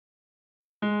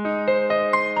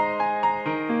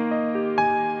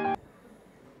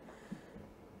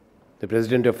the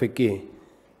President of FICCI,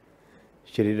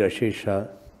 Shri Rashesh Shah,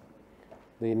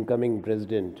 the incoming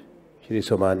President, Shri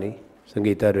Somani,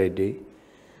 Sangeeta Reddy,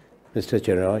 Mr.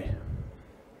 Chenoy,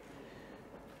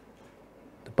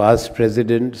 the past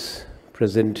presidents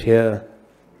present here,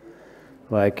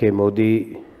 Y.K.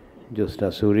 Modi,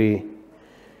 Josna Suri,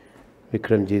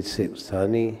 Vikramjit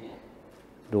Sahni,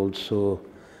 and also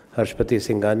Harshpati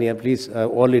Singhania. Please,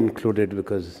 all included,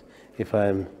 because if I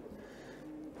am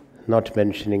not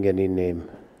mentioning any name.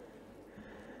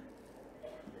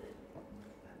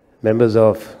 Members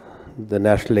of the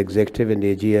National Executive and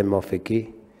AGM of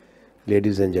FICCI,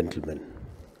 ladies and gentlemen.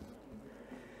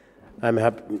 I'm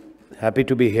happy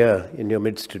to be here in your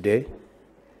midst today.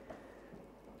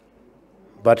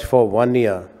 But for 1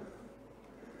 year,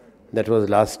 that was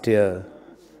last year,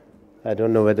 I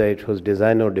don't know whether it was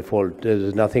design or default, there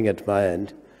was nothing at my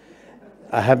end.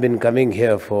 I have been coming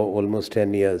here for almost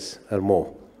 10 years or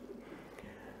more,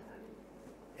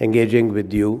 engaging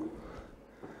with you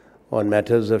on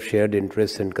matters of shared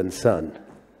interest and concern.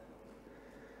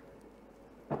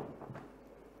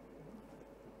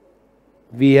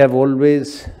 We have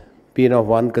always been of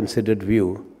one considered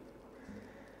view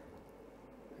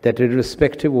that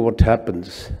irrespective of what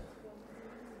happens,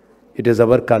 it is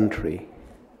our country,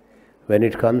 when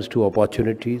it comes to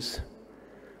opportunities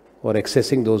or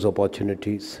accessing those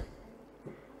opportunities,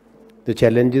 the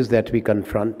challenges that we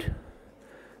confront,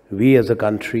 we as a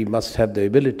country must have the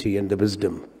ability and the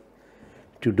wisdom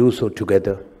to do so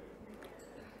together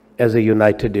as a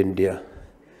united India,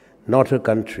 not a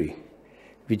country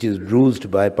which is bruised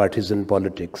by partisan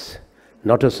politics,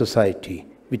 not a society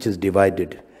which is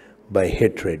divided by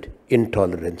hatred,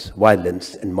 intolerance,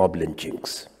 violence, and mob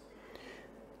lynchings.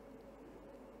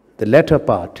 The latter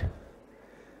part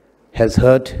has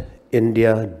hurt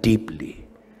India deeply.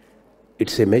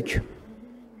 Its image,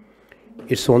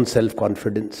 its own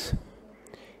self-confidence.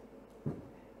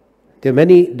 There are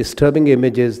many disturbing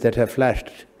images that have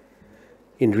flashed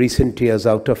in recent years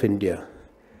out of India,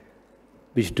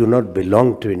 which do not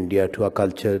belong to India, to our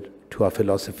culture, to our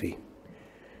philosophy,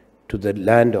 to the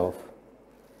land of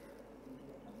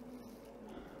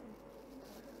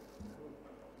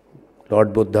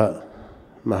Lord Buddha,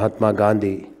 Mahatma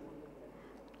Gandhi,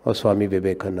 or Swami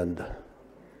Vivekananda.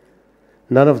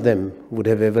 None of them would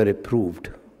have ever approved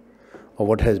of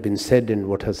what has been said and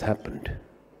what has happened.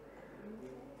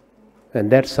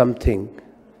 And that's something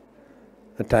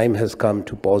the time has come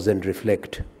to pause and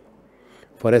reflect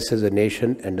for us as a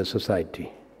nation and a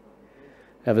society.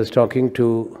 I was talking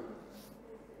to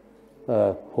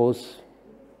host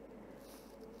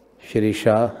Shri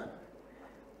Shah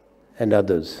and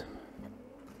others.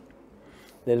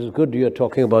 That is good, you are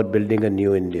talking about building a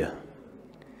new India.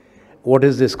 What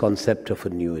is this concept of a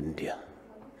new India?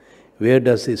 Where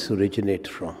does this originate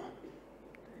from?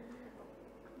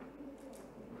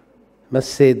 I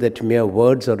must say that mere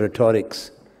words or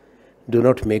rhetorics do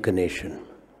not make a nation.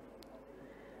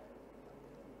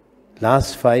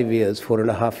 Last 5 years,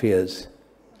 4.5 years,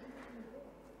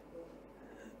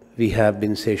 we have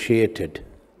been satiated,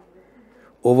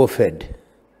 overfed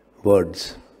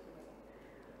words.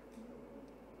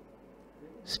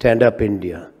 Stand up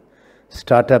India,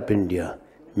 start up India,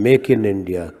 make in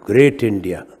India, great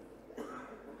India,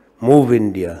 move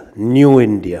India, new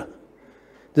India.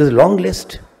 There's a long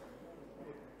list.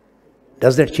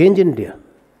 Does that change India?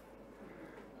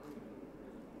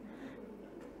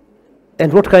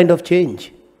 And what kind of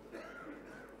change?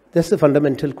 That's the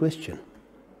fundamental question.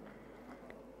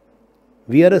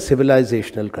 We are a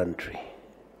civilizational country.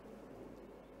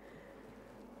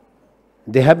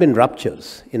 There have been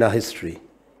ruptures in our history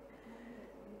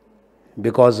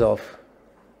because of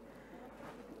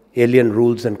alien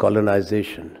rules and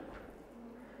colonization.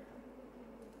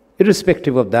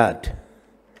 Irrespective of that,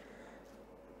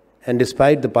 and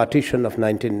despite the partition of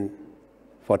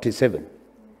 1947,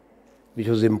 which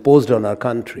was imposed on our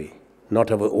country, not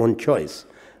our own choice,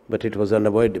 but it was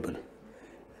unavoidable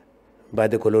by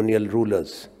the colonial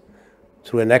rulers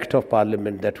through an act of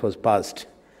parliament that was passed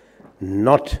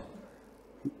not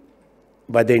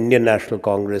by the Indian National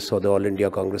Congress or the All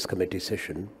India Congress Committee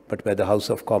session, but by the House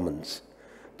of Commons,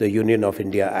 the Union of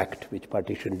India Act, which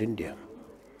partitioned India.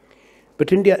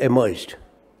 But India emerged,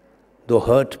 though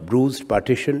hurt, bruised,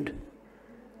 partitioned,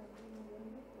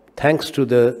 thanks to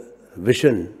the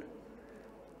vision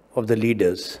of the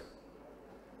leaders.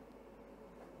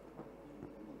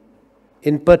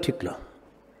 In particular,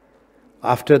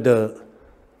 after the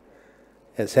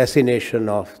assassination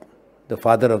of the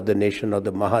father of the nation, or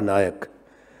the Mahanayak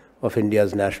of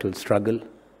India's national struggle,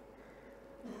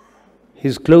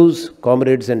 his close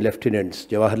comrades and lieutenants,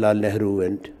 Jawaharlal Nehru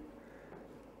and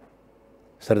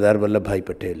Sardar Vallabhbhai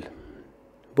Patel,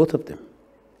 both of them,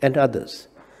 and others.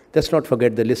 Let's not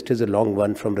forget, the list is a long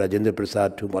one, from Rajendra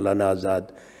Prasad to Maulana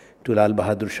Azad to Lal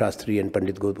Bahadur Shastri and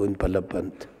Pandit Govind Ballabh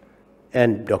Pant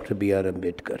and Dr. B.R.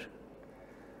 Ambedkar.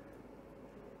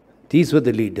 These were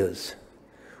the leaders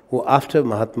who, after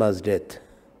Mahatma's death,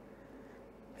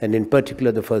 and in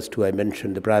particular the first two I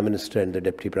mentioned, the Prime Minister and the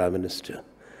Deputy Prime Minister,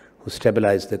 who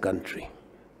stabilized the country.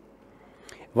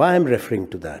 Why I'm referring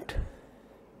to that?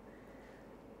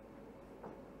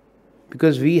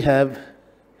 Because we have,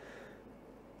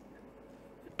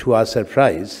 to our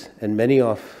surprise, and many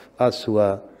of us who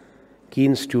are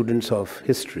keen students of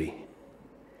history,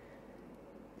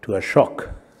 to our shock,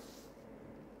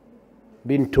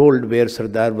 been told where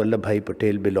Sardar Vallabhbhai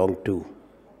Patel belonged to.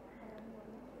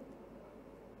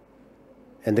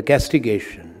 And the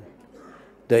castigation,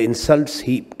 the insults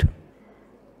heaped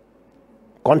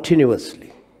continuously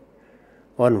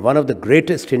on one of the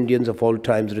greatest Indians of all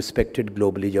times, respected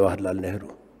globally, Jawaharlal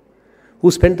Nehru, who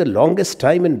spent the longest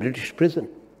time in British prison.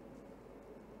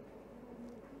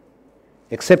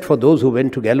 Except for those who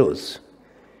went to gallows,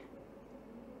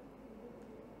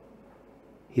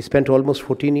 he spent almost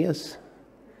 14 years.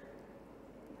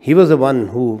 He was the one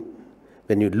who,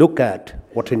 when you look at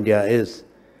what India is,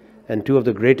 and two of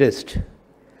the greatest,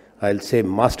 I'll say,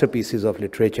 masterpieces of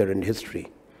literature and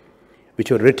history,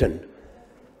 which were written,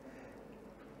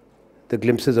 the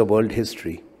Glimpses of World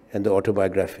History and the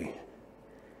autobiography,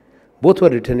 both were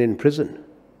written in prison.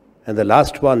 And the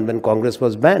last one, when Congress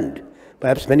was banned,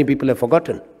 perhaps many people have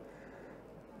forgotten,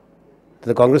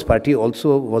 the Congress party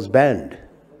also was banned.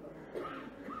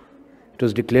 It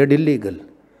was declared illegal.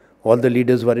 All the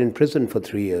leaders were in prison for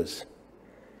 3 years.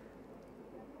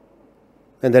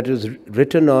 And that was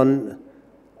written on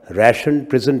rationed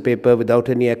prison paper without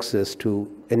any access to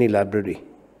any library.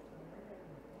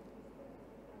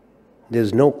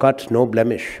 There's no cut, no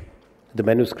blemish. The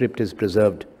manuscript is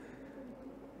preserved.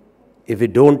 If we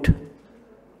don't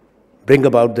bring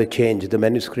about the change, the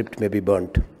manuscript may be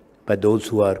burnt by those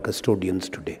who are custodians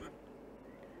today.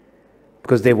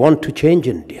 Because they want to change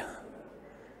India.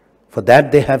 For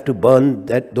that, they have to burn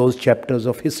those chapters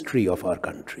of history of our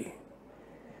country.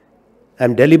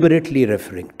 I'm deliberately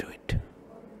referring to it.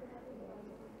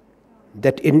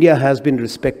 That India has been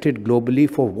respected globally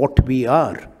for what we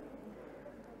are.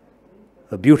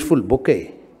 A beautiful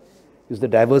bouquet is the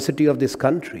diversity of this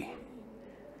country.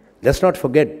 Let's not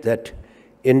forget that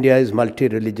India is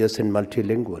multi-religious and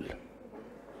multilingual.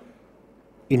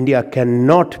 India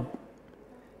cannot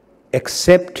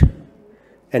accept,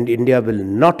 and India will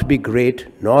not be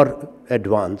great nor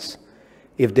advance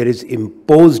if there is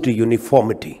imposed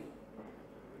uniformity.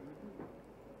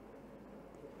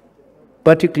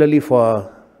 Particularly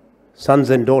for sons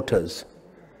and daughters,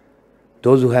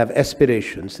 those who have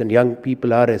aspirations, and young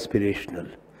people are aspirational,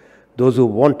 those who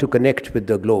want to connect with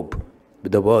the globe,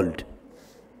 with the world.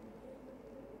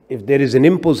 If there is an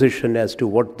imposition as to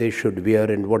what they should wear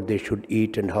and what they should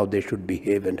eat and how they should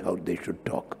behave and how they should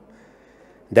talk,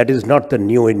 that is not the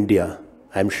new India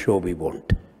I'm sure we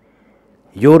want.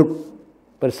 Your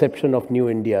perception of new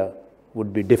India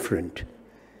would be different.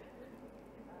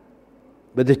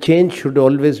 But the change should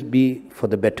always be for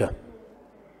the better.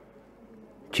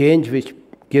 Change which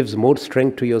gives more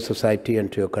strength to your society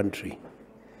and to your country.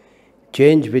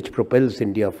 Change which propels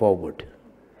India forward.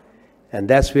 And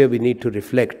that's where we need to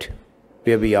reflect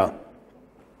where we are.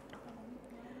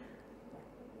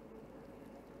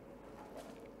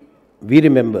 We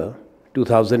remember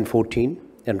 2014,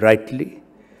 and rightly,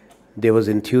 there was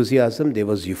enthusiasm, there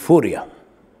was euphoria.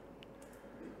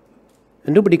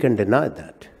 And nobody can deny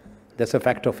that. That's a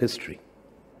fact of history.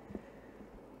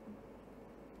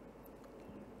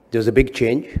 There was a big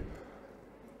change,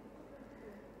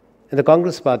 and the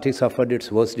Congress party suffered its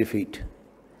worst defeat,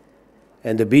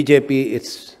 and the BJP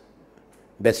its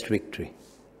best victory.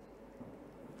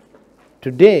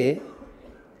 Today,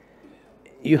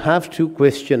 you have to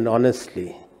question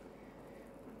honestly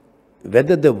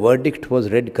whether the verdict was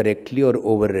read correctly or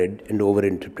overread and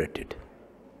overinterpreted.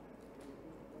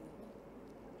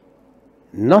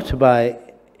 Not by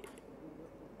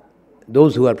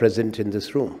those who are present in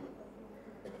this room,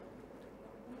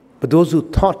 but those who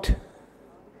thought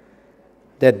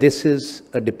that this is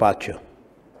a departure.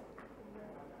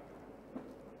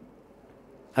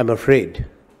 I'm afraid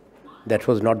that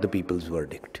was not the people's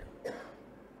verdict.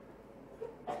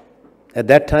 At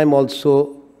that time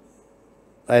also,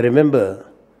 I remember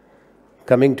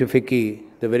coming to FICCI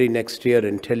the very next year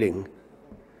and telling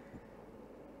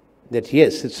that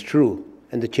yes, it's true,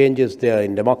 and the changes there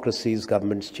in democracies,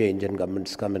 governments change and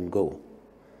governments come and go.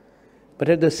 But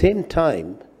at the same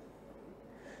time,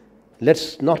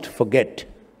 let's not forget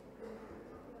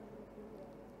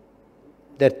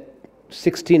that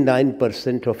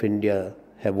 69% of India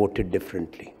have voted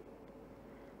differently.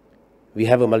 We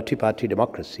have a multi-party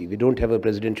democracy. We don't have a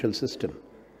presidential system.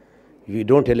 We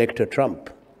don't elect a Trump,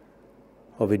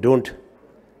 or we don't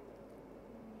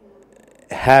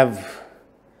have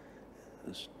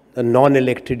a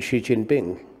non-elected Xi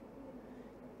Jinping.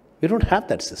 We don't have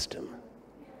that system.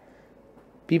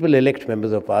 People elect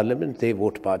members of parliament, they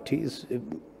vote parties,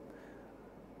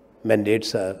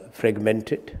 mandates are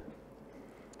fragmented.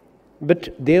 But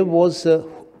there was a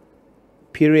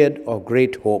period of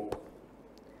great hope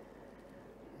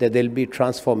that there will be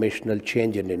transformational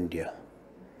change in India.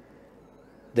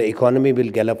 The economy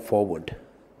will gallop forward,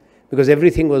 because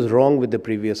everything was wrong with the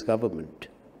previous government,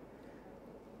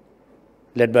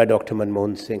 led by Dr.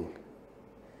 Manmohan Singh.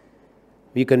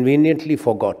 We conveniently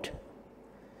forgot.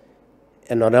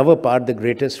 And on our part, the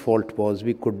greatest fault was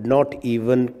we could not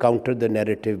even counter the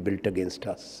narrative built against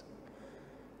us.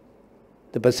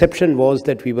 The perception was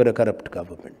that we were a corrupt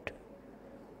government,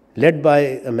 led by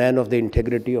a man of the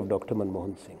integrity of Dr.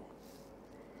 Manmohan Singh.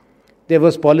 There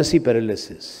was policy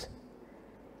paralysis.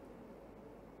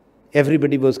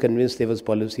 Everybody was convinced there was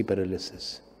policy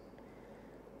paralysis.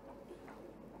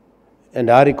 And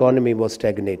our economy was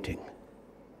stagnating.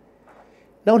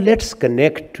 Now let's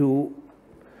connect to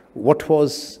what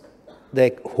was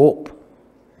the hope.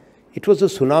 It was a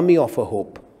tsunami of a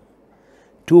hope.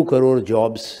 2 crore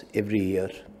jobs every year.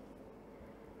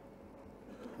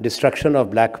 Destruction of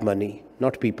black money,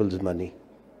 not people's money.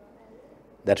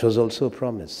 That was also a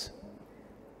promise.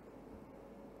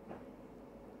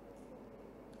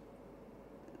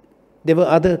 There were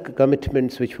other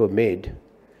commitments which were made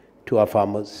to our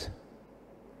farmers,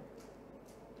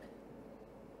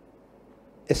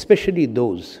 especially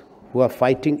those who are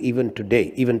fighting even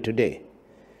today,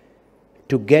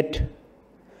 to get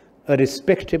a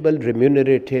respectable,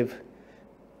 remunerative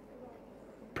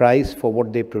price for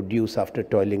what they produce after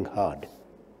toiling hard.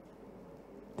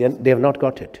 They have not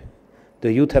got it.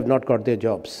 The youth have not got their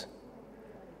jobs.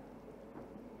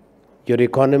 Your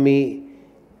economy,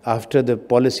 after the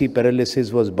policy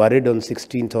paralysis was buried on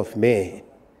 16th of May,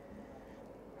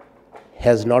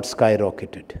 has not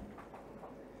skyrocketed.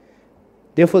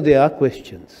 Therefore, there are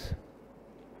questions.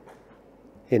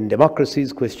 In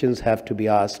democracies, questions have to be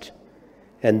asked,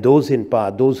 and those in power,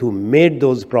 those who made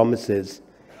those promises,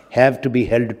 have to be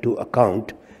held to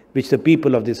account, which the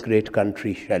people of this great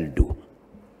country shall do.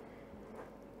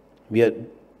 We are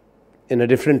in a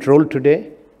different role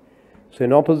today. So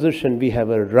in opposition, we have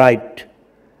a right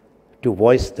to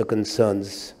voice the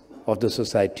concerns of the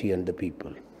society and the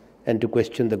people, and to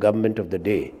question the government of the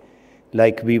day,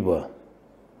 like we were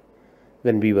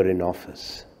when we were in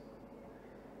office.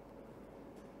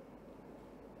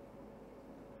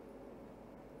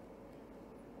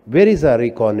 Where is our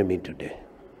economy today?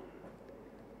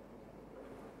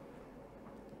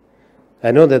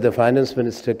 I know that the finance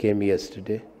minister came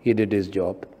yesterday. He did his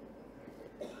job,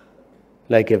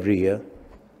 like every year.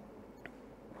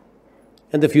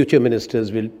 And the future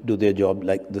ministers will do their job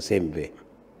like the same way.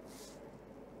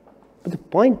 But the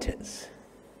point is,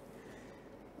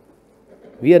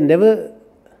 we are never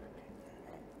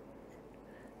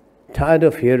tired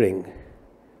of hearing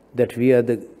that we are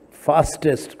the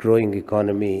fastest growing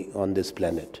economy on this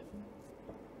planet.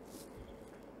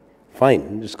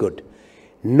 Fine, it's good.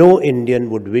 No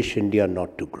Indian would wish India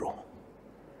not to grow.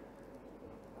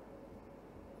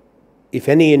 If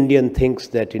any Indian thinks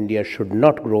that India should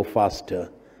not grow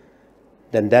faster,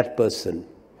 then that person,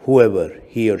 whoever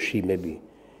he or she may be,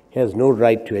 has no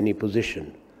right to any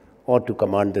position or to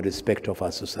command the respect of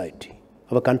our society.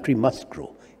 Our country must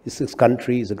grow. This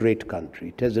country is a great country.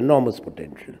 It has enormous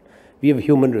potential. We have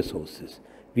human resources.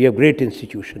 We have great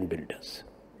institution builders.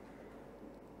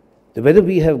 Whether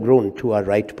we have grown to our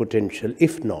right potential,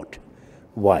 if not,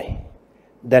 why?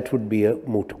 That would be a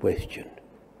moot question.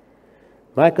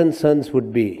 My concerns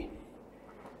would be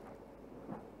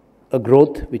a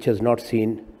growth which has not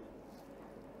seen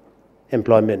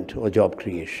employment or job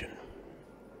creation.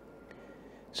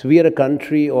 So we are a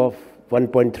country of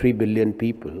 1.3 billion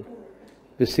people,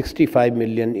 with 65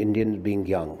 million Indians being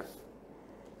young.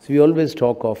 So we always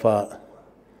talk of a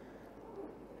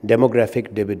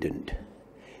demographic dividend.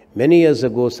 Many years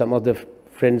ago, some of the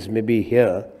friends may be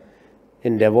here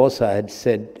in Davos, I had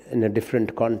said in a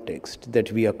different context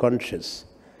that we are conscious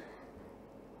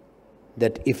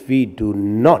that if we do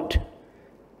not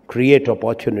create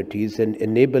opportunities and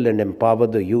enable and empower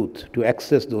the youth to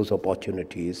access those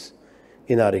opportunities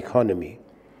in our economy,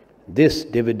 this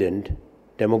dividend,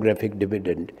 demographic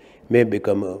dividend, may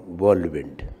become a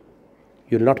whirlwind.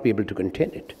 You will not be able to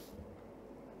contain it.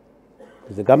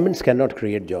 The governments cannot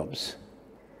create jobs.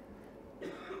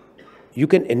 you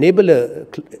can enable a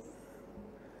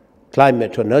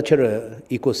climate or nurture an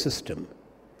ecosystem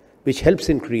which helps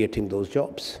in creating those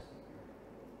jobs,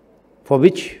 for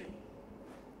which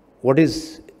what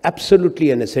is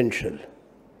absolutely an essential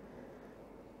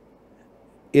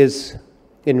is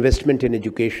investment in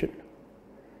education,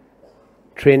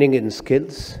 training in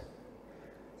skills.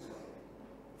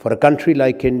 For a country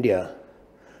like India,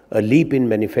 a leap in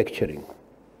manufacturing.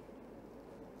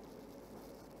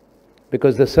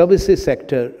 Because the services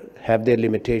sector have their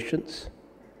limitations.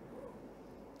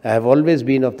 I have always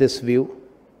been of this view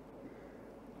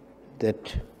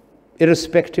that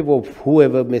irrespective of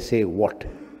whoever may say what,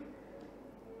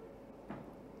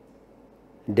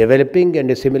 developing and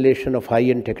assimilation of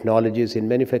high-end technologies in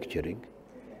manufacturing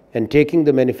and taking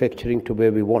the manufacturing to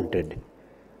where we wanted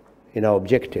in our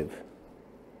objective,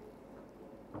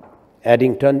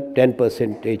 adding 10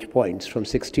 percentage points from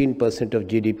 16% of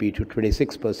GDP to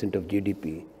 26% of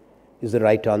GDP is the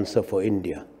right answer for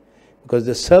India. Because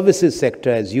the services sector,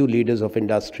 as you leaders of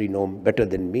industry know better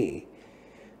than me,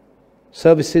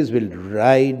 services will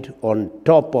ride on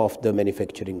top of the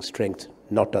manufacturing strength,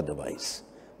 not otherwise.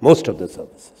 Most of the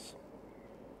services,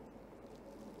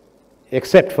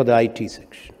 except for the IT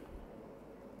section.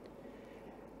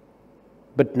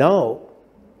 But now,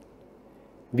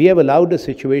 we have allowed a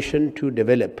situation to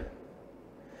develop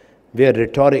where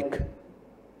rhetoric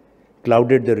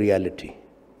clouded the reality.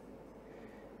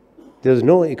 There was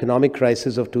no economic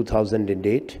crisis of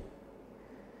 2008.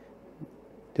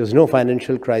 There was no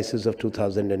financial crisis of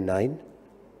 2009.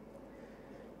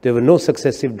 There were no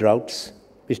successive droughts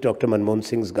which Dr. Manmohan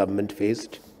Singh's government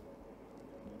faced.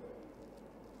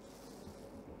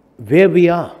 Where we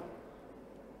are,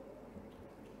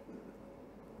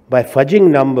 by fudging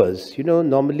numbers,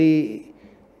 normally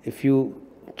if you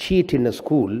cheat in a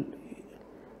school,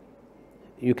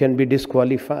 you can be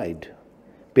disqualified.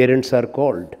 Parents are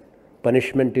called.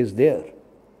 Punishment is there.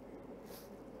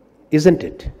 Isn't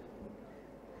it?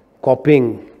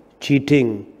 Copying,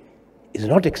 cheating is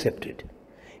not accepted.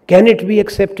 Can it be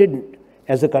accepted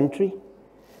as a country?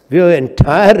 Where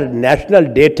entire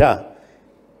national data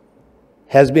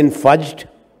has been fudged.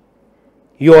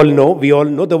 You all know, we all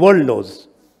know, the world knows.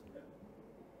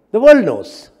 The world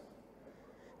knows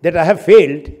that I have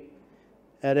failed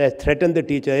and I threatened the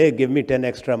teacher, hey, give me 10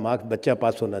 extra marks, bachcha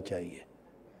pass hona chahiye.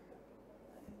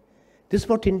 This is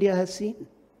what India has seen.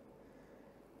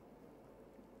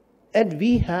 And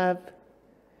we have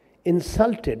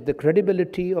insulted the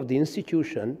credibility of the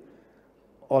institution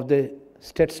of the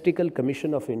Statistical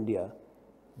Commission of India.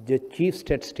 The chief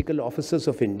statistical officers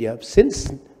of India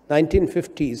since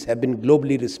 1950s have been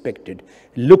globally respected.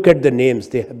 Look at the names,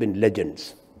 they have been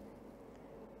legends.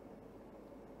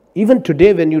 Even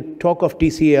today, when you talk of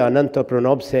TCA Anand or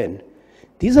Pranab Sen,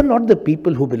 these are not the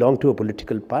people who belong to a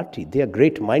political party. They are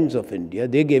great minds of India.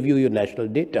 They gave you your national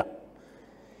data.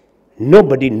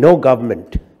 Nobody, no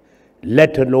government,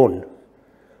 let alone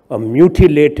a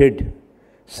mutilated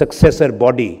successor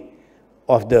body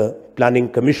of the Planning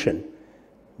Commission,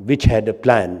 which had a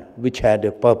plan, which had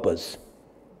a purpose,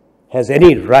 has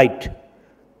any right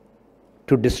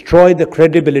to destroy the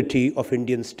credibility of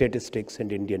Indian statistics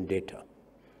and Indian data.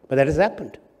 But that has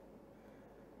happened.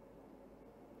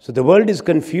 So the world is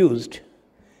confused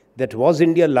that was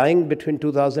India lying between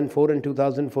 2004 and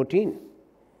 2014?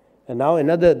 And now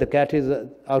the cat is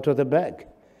out of the bag.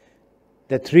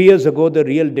 That 3 years ago, the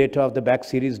real data of the back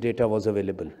series data was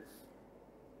available.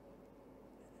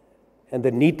 And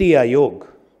the Niti Aayog,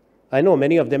 I know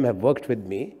many of them have worked with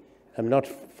me. I'm not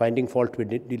finding fault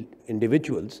with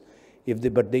individuals.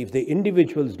 But if the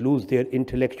individuals lose their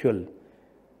intellectual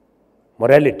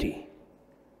morality,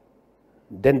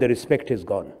 then the respect is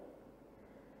gone.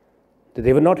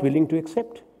 They were not willing to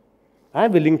accept.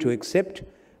 I'm willing to accept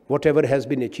whatever has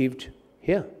been achieved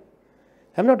here.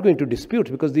 I'm not going to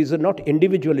dispute because these are not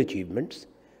individual achievements.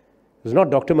 It's not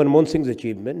Dr. Manmohan Singh's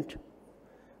achievement.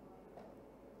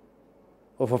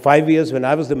 Or for 5 years when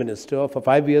I was the minister, or for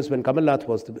 5 years when Kamal Nath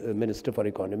was the Minister for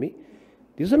Economy.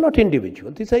 These are not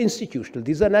individual, these are institutional,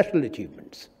 these are national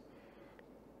achievements.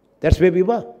 That's where we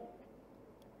were.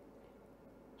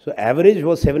 So average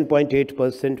was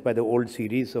 7.8% by the old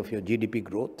series of your GDP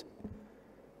growth.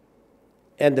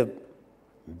 And the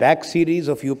back series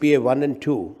of UPA 1 and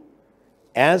 2,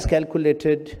 as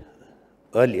calculated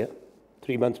earlier,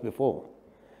 3 months before,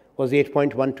 was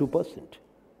 8.12%.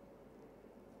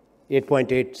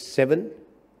 8.87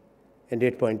 and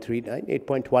 8.39,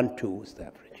 8.12 is the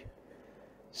average.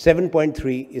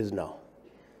 7.3 is now.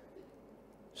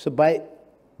 So by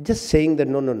just saying that,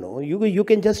 no, you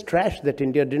can just trash that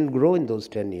India didn't grow in those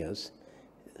 10 years.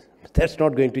 That's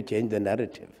not going to change the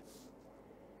narrative.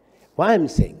 Why I'm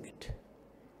saying it?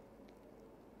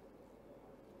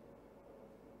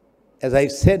 As I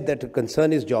said, that the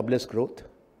concern is jobless growth,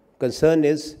 concern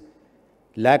is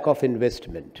lack of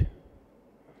investment.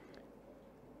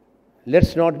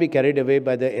 Let's not be carried away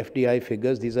by the FDI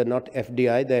figures. These are not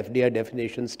FDI. The FDI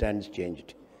definition stands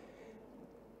changed.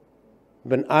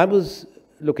 When I was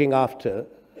looking after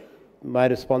my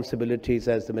responsibilities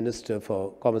as the Minister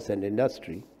for Commerce and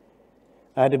Industry,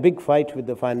 I had a big fight with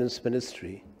the Finance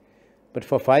Ministry. But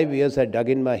for 5 years, I dug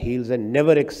in my heels and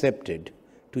never accepted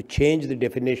to change the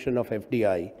definition of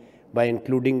FDI by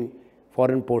including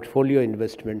foreign portfolio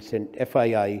investments and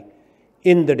FII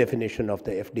in the definition of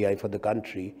the FDI for the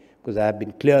country, because I have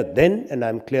been clear then and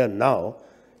I'm clear now.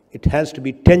 It has to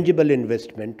be tangible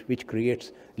investment which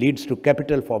leads to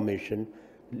capital formation,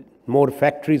 more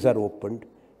factories are opened,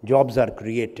 jobs are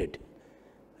created.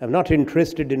 I'm not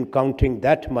interested in counting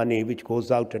that money which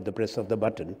goes out at the press of the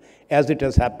button, as it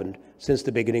has happened since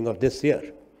the beginning of this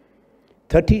year.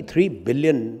 $33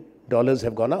 billion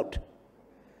have gone out.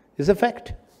 It's a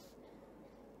fact.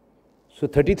 So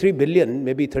 33 billion,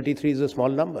 maybe 33 is a small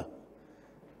number,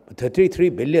 but 33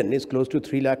 billion is close to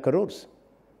 3 lakh crores.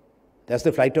 That's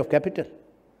the flight of capital.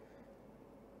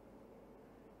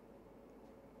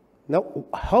 Now,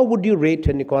 how would you rate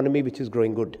an economy which is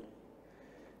growing good?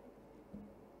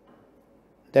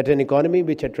 That an economy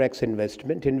which attracts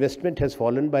investment has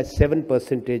fallen by 7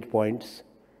 percentage points,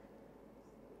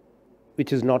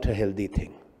 which is not a healthy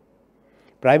thing.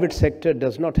 Private sector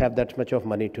does not have that much of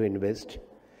money to invest.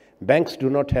 Banks do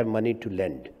not have money to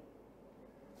lend.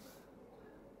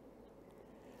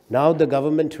 Now the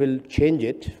government will change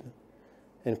it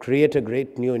and create a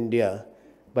great new India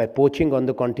by poaching on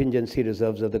the contingency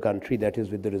reserves of the country, that is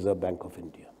with the Reserve Bank of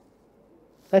India.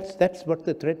 That's what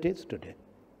the threat is today.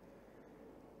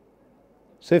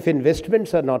 So if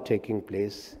investments are not taking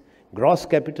place, gross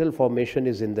capital formation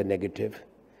is in the negative.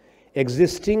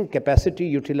 Existing capacity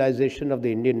utilization of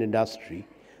the Indian industry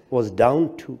was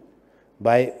down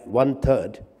by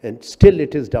 1/3, and still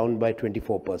it is down by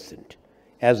 24%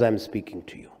 as I'm speaking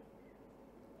to you.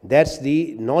 That's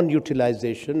the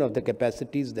non-utilization of the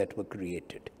capacities that were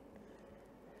created.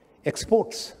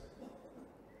 Exports.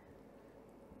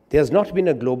 There's not been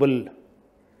a global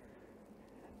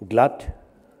glut.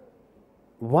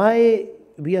 Why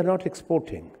we are not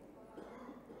exporting?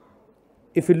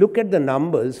 If you look at the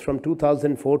numbers from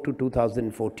 2004 to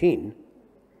 2014,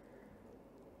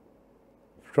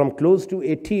 from close to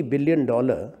 $80 billion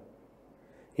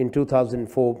in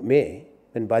 2004 May,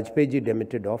 when Vajpayee ji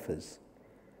demitted office,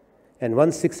 and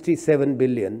 $167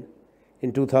 billion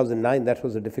in 2009, that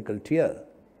was a difficult year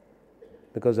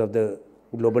because of the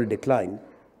global decline.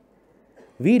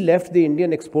 We left the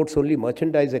Indian exports, only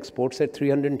merchandise exports, at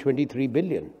 $323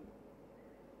 billion.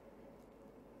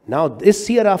 Now, this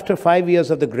year, after 5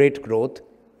 years of the great growth,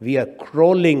 we are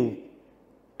crawling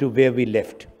to where we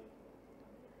left.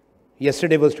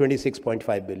 Yesterday was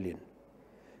 26.5 billion.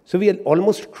 So we are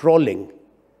almost crawling.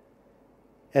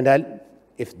 And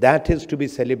if that is to be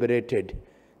celebrated,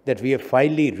 that we have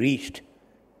finally reached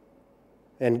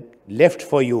and left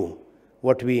for you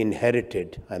what we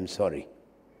inherited, I'm sorry.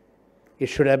 It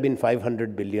should have been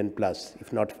 500 billion plus,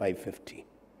 if not 550.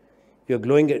 We are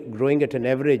growing at an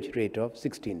average rate of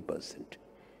 16%.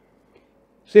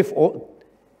 So if all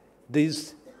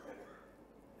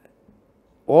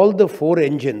the 4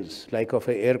 engines, like of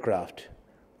an aircraft,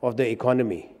 of the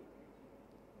economy,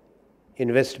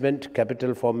 investment,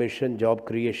 capital formation, job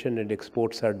creation, and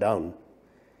exports are down,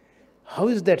 how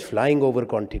is that flying over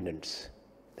continents?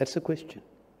 That's the question.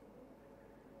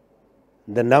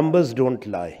 The numbers don't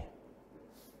lie.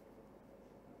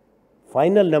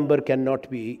 Final number cannot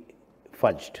be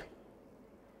fudged.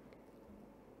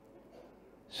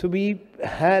 So we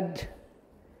had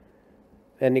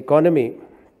an economy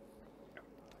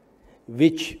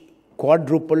which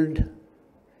quadrupled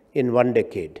in 1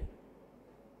 decade.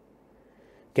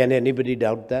 Can anybody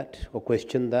doubt that or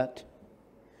question that?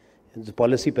 It's a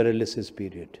policy paralysis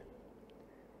period.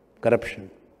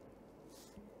 Corruption.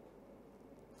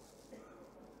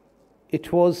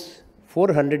 It was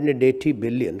 480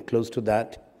 billion, close to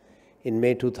that, in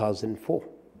May 2004,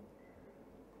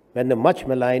 when the much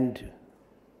maligned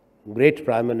great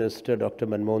Prime Minister Dr.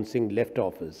 Manmohan Singh left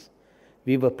office.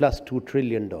 We were plus $2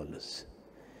 trillion.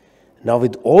 Now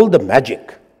with all the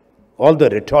magic, all the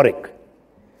rhetoric,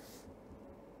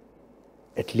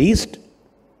 at least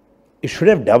it should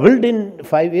have doubled in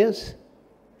 5 years.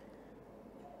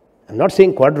 I'm not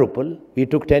saying quadruple. We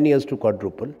took 10 years to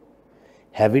quadruple.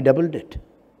 Have we doubled it?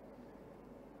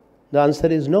 The answer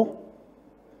is no.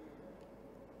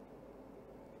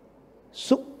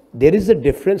 So there is a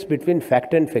difference between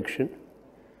fact and fiction.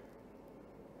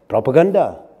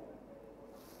 Propaganda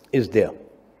is there.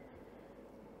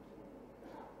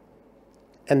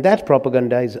 And that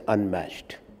propaganda is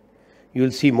unmatched. You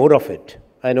will see more of it.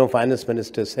 I know Finance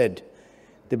Minister said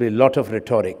there will be a lot of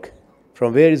rhetoric.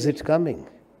 From where is it coming?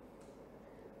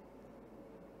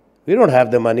 We don't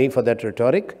have the money for that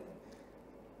rhetoric.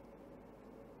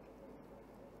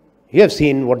 You have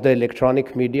seen what the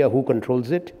electronic media, who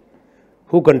controls it?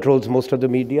 Who controls most of the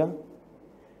media?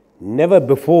 Never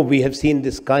before we have seen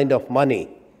this kind of money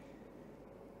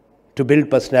to build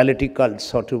personality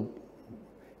cults or to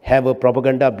have a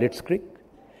propaganda blitzkrieg.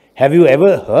 Have you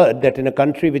ever heard that in a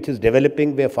country which is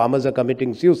developing, where farmers are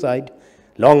committing suicide,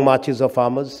 long marches of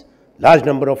farmers, large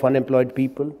number of unemployed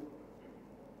people,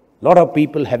 lot of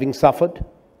people having suffered,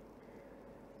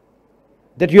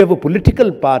 that you have a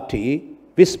political party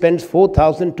which spends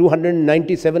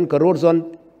 4,297 crores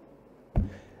on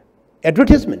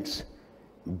advertisements,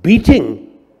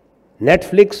 beating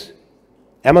Netflix,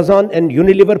 Amazon and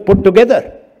Unilever put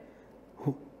together?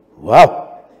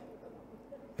 Wow!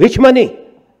 Which money?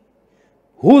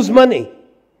 Whose money?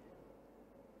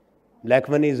 Black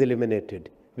money is eliminated.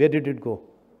 Where did it go?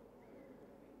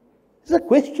 These are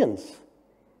questions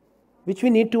which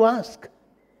we need to ask.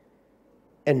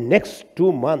 And next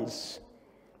 2 months,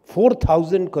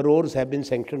 4,000 crores have been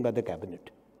sanctioned by the cabinet.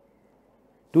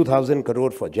 2,000 crore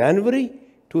for January,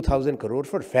 2,000 crore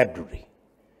for February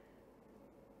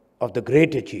of the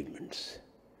great achievements.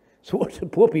 So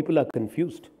what, poor people are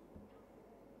confused.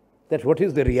 That what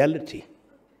is the reality?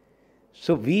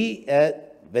 So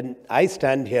when I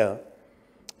stand here,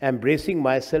 I'm bracing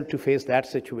myself to face that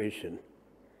situation.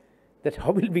 That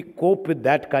how will we cope with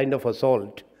that kind of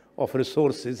assault of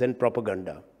resources and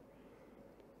propaganda?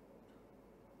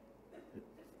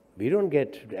 We don't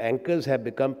get, anchors have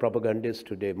become propagandists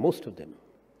today, most of them.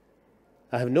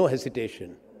 I have no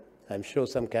hesitation. I'm sure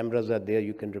some cameras are there,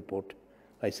 you can report.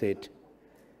 I say it.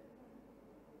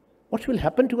 What will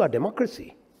happen to our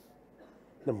democracy?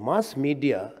 The mass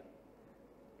media,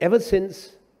 ever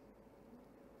since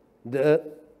the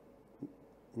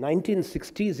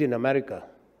 1960s in America,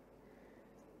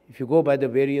 if you go by the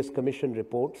various commission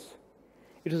reports,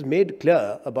 it is made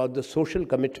clear about the social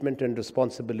commitment and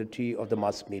responsibility of the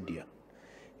mass media.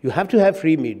 You have to have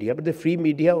free media, but the free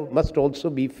media must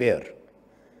also be fair.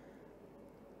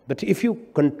 But if you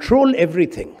control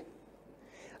everything,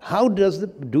 how do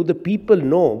the people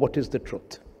know what is the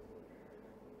truth?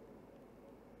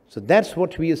 So that's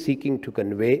what we are seeking to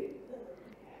convey.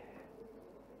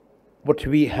 What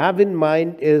we have in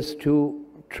mind is to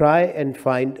try and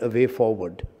find a way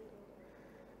forward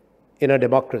in a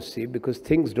democracy, because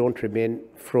things don't remain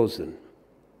frozen.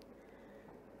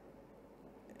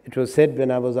 It was said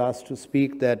when I was asked to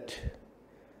speak that,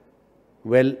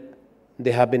 well,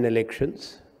 there have been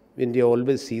elections. India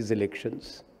always sees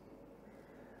elections.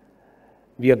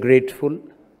 We are grateful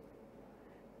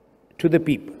to the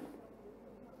people.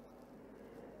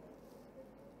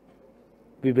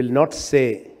 We will not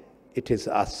say it is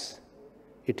us,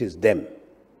 it is them.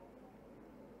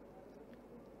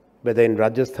 Whether in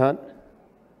Rajasthan,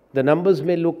 the numbers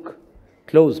may look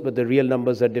close, but the real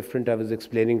numbers are different. I was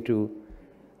explaining to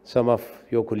some of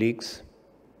your colleagues.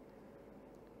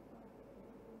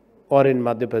 Or in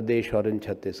Madhya Pradesh or in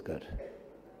Chhattisgarh.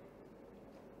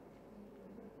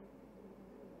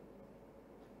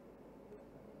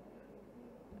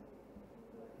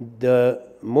 The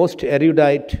most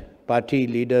erudite party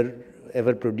leader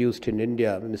ever produced in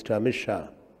India, Mr. Amit Shah,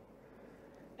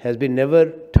 has been never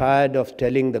tired of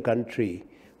telling the country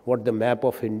what the map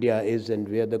of India is and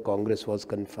where the Congress was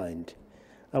confined.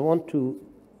 I want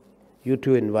you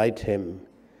to invite him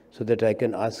so that I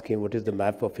can ask him what is the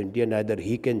map of India. Neither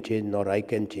he can change nor I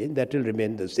can change. That will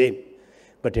remain the same.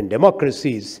 But in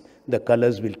democracies, the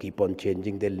colors will keep on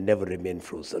changing. They'll never remain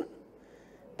frozen.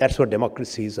 That's what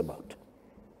democracy is about.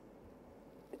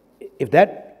 If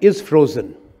that is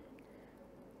frozen,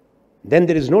 then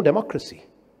there is no democracy.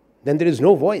 Then there is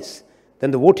no voice. Then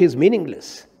the vote is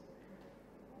meaningless.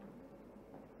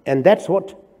 And that's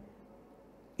what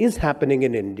is happening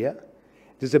in India.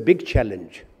 This is a big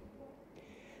challenge.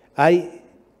 I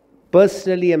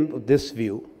personally am of this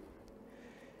view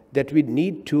that we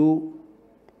need to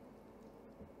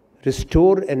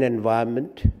restore an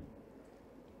environment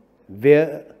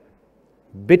where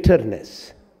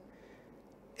bitterness,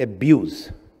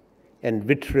 abuse, and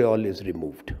vitriol is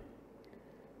removed.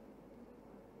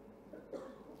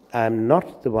 I am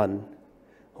not the one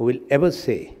who will ever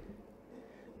say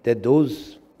that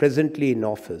those presently in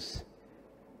office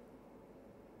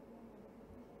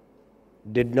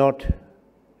did not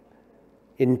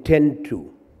intend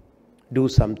to do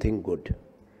something good.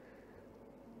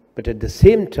 But at the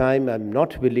same time, I'm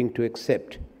not willing to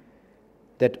accept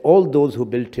that all those who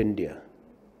built India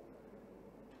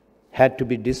had to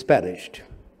be disparaged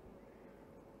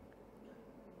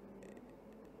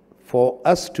for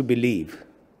us to believe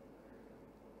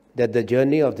that the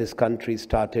journey of this country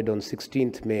started on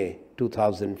 16th May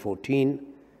 2014,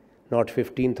 not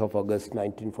 15th of August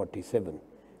 1947.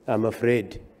 I'm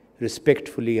afraid,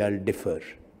 respectfully, I'll differ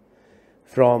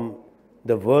from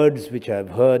the words which I've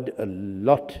heard a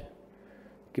lot,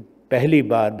 कि पहली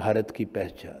बार भारत की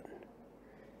पहचान,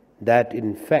 that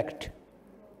in fact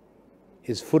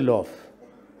is full of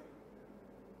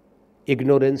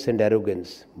ignorance and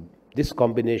arrogance. This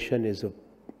combination is a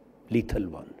lethal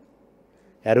one.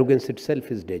 Arrogance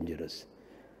itself is dangerous.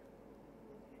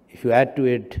 If you add to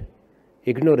it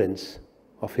ignorance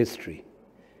of history,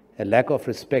 a lack of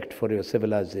respect for your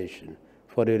civilization,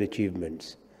 for your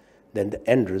achievements, then the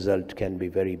end result can be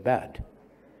very bad.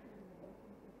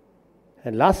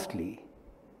 And lastly,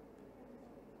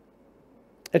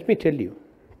 let me tell you,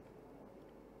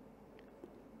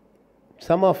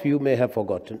 some of you may have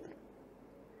forgotten,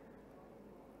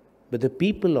 but the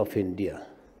people of India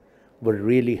were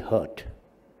really hurt.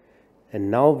 And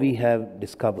now we have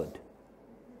discovered,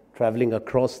 traveling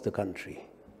across the country,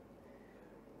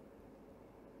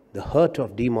 the hurt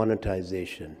of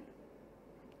demonetization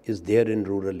is there in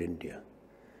rural India,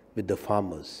 with the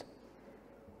farmers,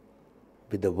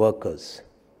 with the workers,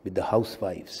 with the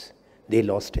housewives. They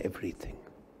lost everything.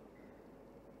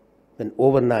 When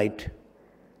overnight,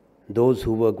 those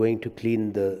who were going to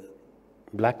clean the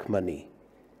black money,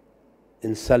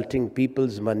 insulting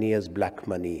people's money as black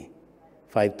money,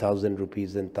 5,000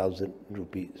 rupees and 1,000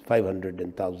 rupees, 500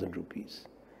 and 1,000 rupees.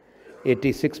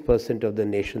 86% of the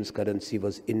nation's currency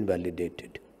was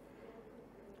invalidated.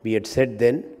 We had said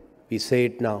then, we say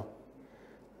it now.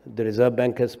 The Reserve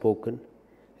Bank has spoken.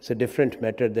 It's a different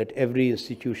matter that every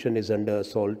institution is under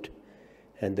assault,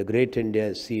 and the great India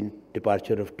has seen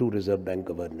departure of 2 Reserve Bank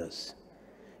governors.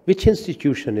 Which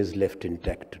institution is left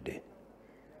intact today?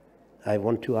 I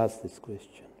want to ask this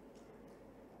question.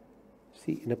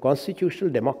 See, in a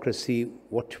constitutional democracy,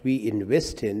 what we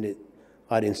invest in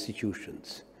are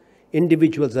institutions.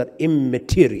 Individuals are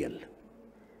immaterial.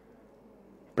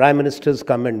 Prime ministers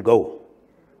come and go.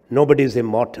 Nobody is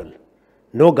immortal.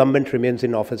 No government remains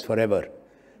in office forever.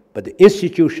 But the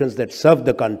institutions that serve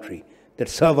the country, that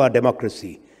serve our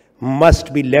democracy,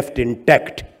 must be left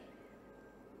intact.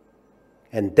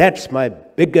 And that's my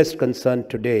biggest concern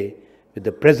today with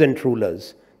the present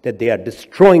rulers, that they are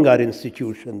destroying our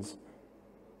institutions,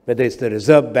 whether it's the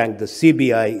Reserve Bank, the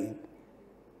CBI,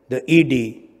 the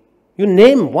ED, you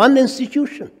name one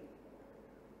institution.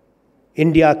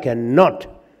 India cannot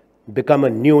become a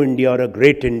new India or a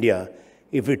great India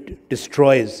if it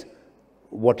destroys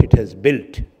what it has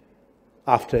built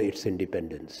after its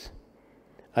independence.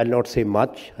 I'll not say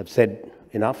much. I've said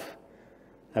enough.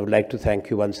 I would like to thank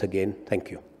you once again.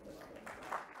 Thank you.